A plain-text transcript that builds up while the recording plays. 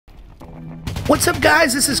What's up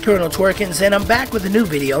guys, this is Colonel Twerkins and I'm back with a new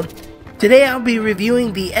video. Today I'll be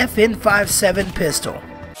reviewing the FN57 pistol.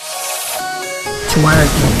 To our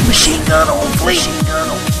machine gun on fleet.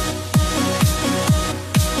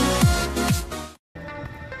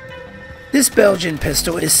 This Belgian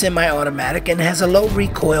pistol is semi-automatic and has a low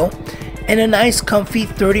recoil and a nice comfy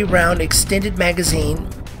 30 round extended magazine,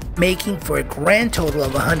 making for a grand total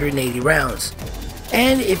of 180 rounds.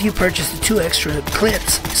 And if you purchase the 2 extra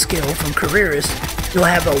clips skill from Careerist, you'll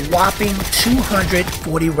have a whopping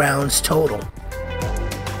 240 rounds total.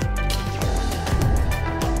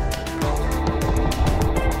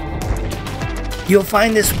 You'll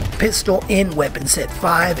find this pistol in Weapon Set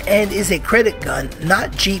 5 and is a credit gun,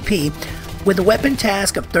 not GP, with a weapon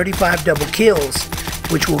task of 35 double kills,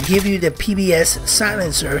 which will give you the PBS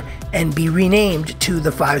Silencer and be renamed to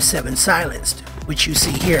the 57 Silenced, which you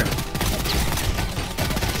see here.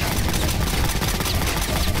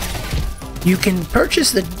 You can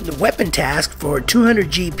purchase the weapon task for 200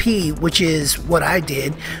 GP, which is what I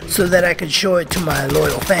did, so that I could show it to my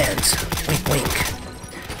loyal fans. Wink wink.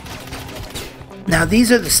 Now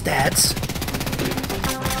these are the stats.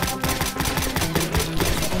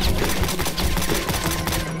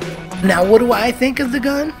 Now what do I think of the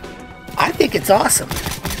gun? I think it's awesome.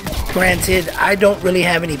 Granted, I don't really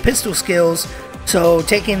have any pistol skills, so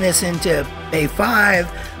taking this into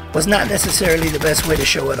A5 was not necessarily the best way to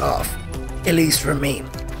show it off. At least for me.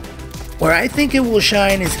 Where I think it will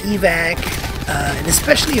shine is Evac, and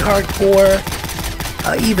especially hardcore,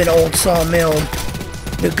 even old sawmill.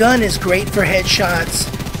 The gun is great for headshots,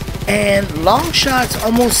 and long shots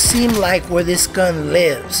almost seem like where this gun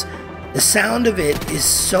lives. The sound of it is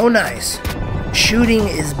so nice. Shooting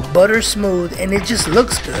is butter smooth, and it just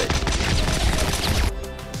looks good.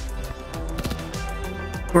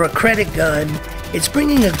 For a credit gun, it's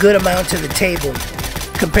bringing a good amount to the table.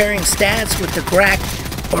 Comparing stats with the Grach,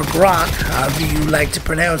 or Grach, however you like to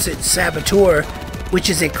pronounce it, Saboteur,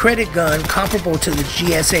 which is a credit gun comparable to the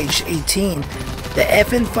GSH-18, the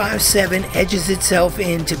FN57 edges itself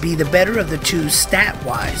in to be the better of the two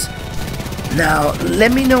stat-wise. Now,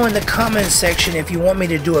 let me know in the comments section if you want me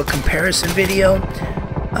to do a comparison video.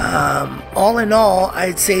 All in all,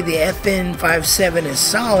 I'd say the FN57 is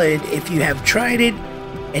solid. If you have tried it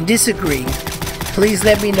and disagree, please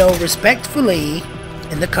let me know respectfully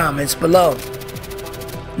in the comments below.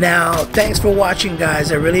 Now, thanks for watching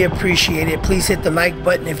guys, I really appreciate it. Please hit the like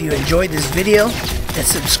button if you enjoyed this video, and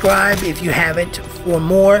subscribe if you haven't for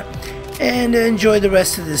more, and enjoy the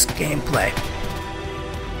rest of this gameplay.